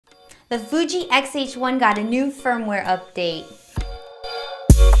The Fuji X-H1 got a new firmware update.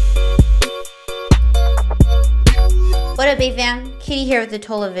 What up, AFAM? Kitty here with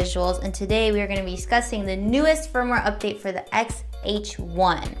Atola Visuals, and today we are going to be discussing the newest firmware update for the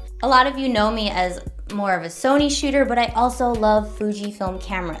X-H1. A lot of you know me as more of a Sony shooter, but I also love Fujifilm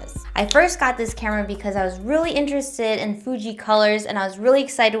cameras. I first got this camera because I was really interested in Fuji colors, and I was really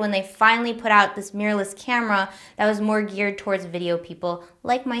excited when they finally put out this mirrorless camera that was more geared towards video people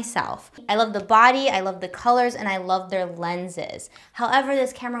like myself. I love the body, I love the colors, and I love their lenses. However,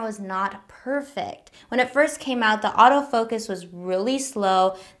 this camera was not perfect. When it first came out, the autofocus was really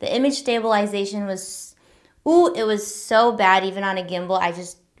slow. The image stabilization was, it was so bad. Even on a gimbal, I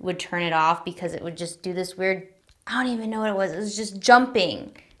just would turn it off because it would just do this weird, I don't even know what it was just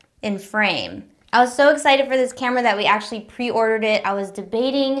jumping in frame. I was so excited for this camera that we actually pre-ordered it. I was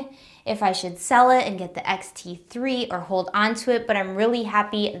debating if I should sell it and get the X-T3 or hold on to it, but I'm really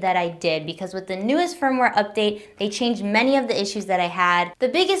happy that I did because with the newest firmware update, they changed many of the issues that I had. The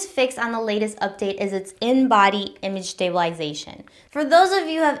biggest fix on the latest update is its in-body image stabilization. For those of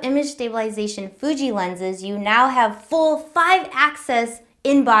you who have image stabilization Fuji lenses, you now have full 5-axis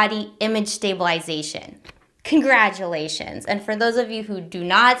in-body image stabilization. Congratulations. And for those of you who do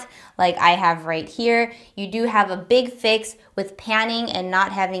not, like I have right here, you do have a big fix with panning and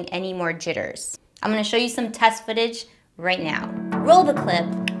not having any more jitters. I'm going to show you some test footage right now. Roll the clip.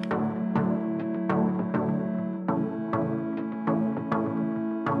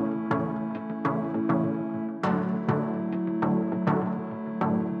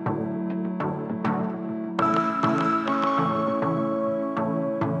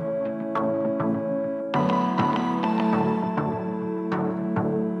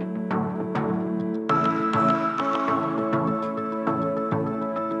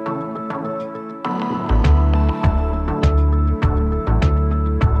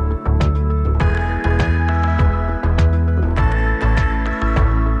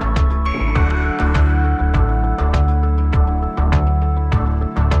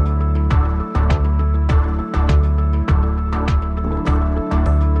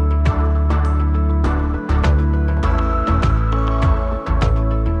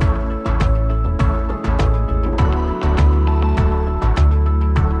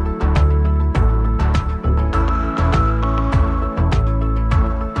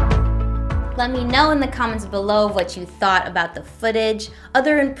 Let me know in the comments below what you thought about the footage.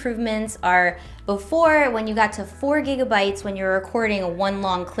 Other improvements are before, when you got to 4 gigabytes, when you're recording one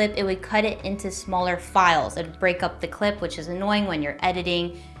long clip, it would cut it into smaller files. It would break up the clip, which is annoying when you're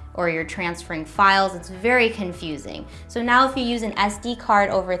editing or you're transferring files. It's very confusing. So now if you use an SD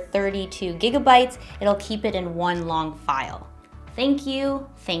card over 32 gigabytes, it'll keep it in one long file. Thank you,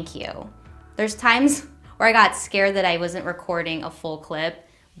 thank you. There's times where I got scared that I wasn't recording a full clip,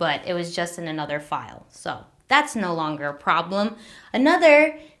 but it was just in another file. So that's no longer a problem.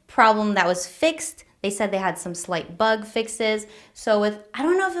 Another problem that was fixed, they said they had some slight bug fixes. So with, I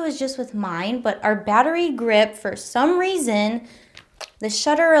don't know if it was just with mine, but our battery grip, for some reason, the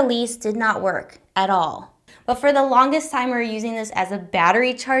shutter release did not work at all. But for the longest time, we were using this as a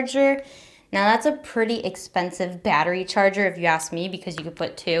battery charger. Now that's a pretty expensive battery charger if you ask me, because you could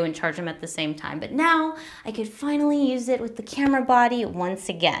put 2 and charge them at the same time. But now I could finally use it with the camera body once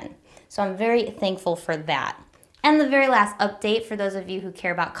again. So I'm very thankful for that. And the very last update for those of you who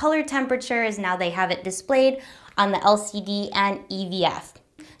care about color temperature is now they have it displayed on the LCD and EVF.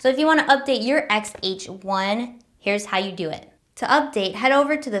 So if you want to update your X-H1, here's how you do it. To update, head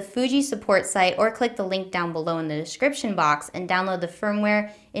over to the Fuji support site or click the link down below in the description box and download the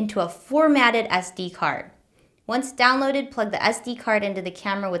firmware into a formatted SD card. Once downloaded, plug the SD card into the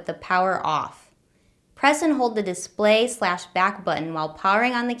camera with the power off. Press and hold the display/back button while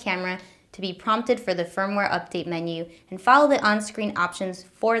powering on the camera to be prompted for the firmware update menu, and follow the on-screen options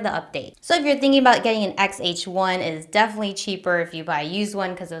for the update. So if you're thinking about getting an X-H1, it is definitely cheaper if you buy a used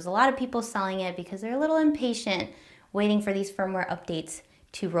one, because there's a lot of people selling it because they're a little impatient waiting for these firmware updates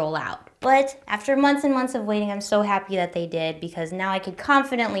to roll out. But after months and months of waiting, I'm so happy that they did, because now I could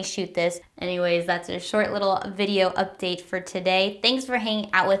confidently shoot this. Anyways, that's a short little video update for today. Thanks for hanging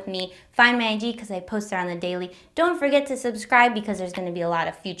out with me. Find my IG because I post there on the daily. Don't forget to subscribe because there's going to be a lot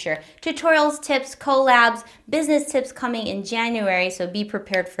of future tutorials, tips, collabs, business tips coming in January, so be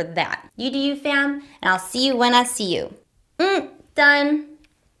prepared for that. You do you, fam, and I'll see you when I see you. Done.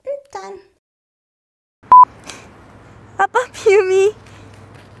 Done. Up, Yumi.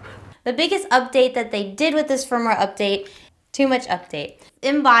 The biggest update that they did with this firmware update, too much update.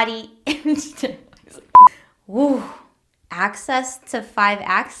 In-body image. Woo. Access to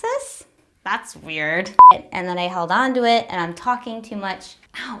 5-axis? That's weird. And then I held on to it, and I'm talking too much.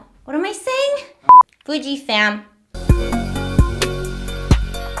 Ow, what am I saying? Fuji fam,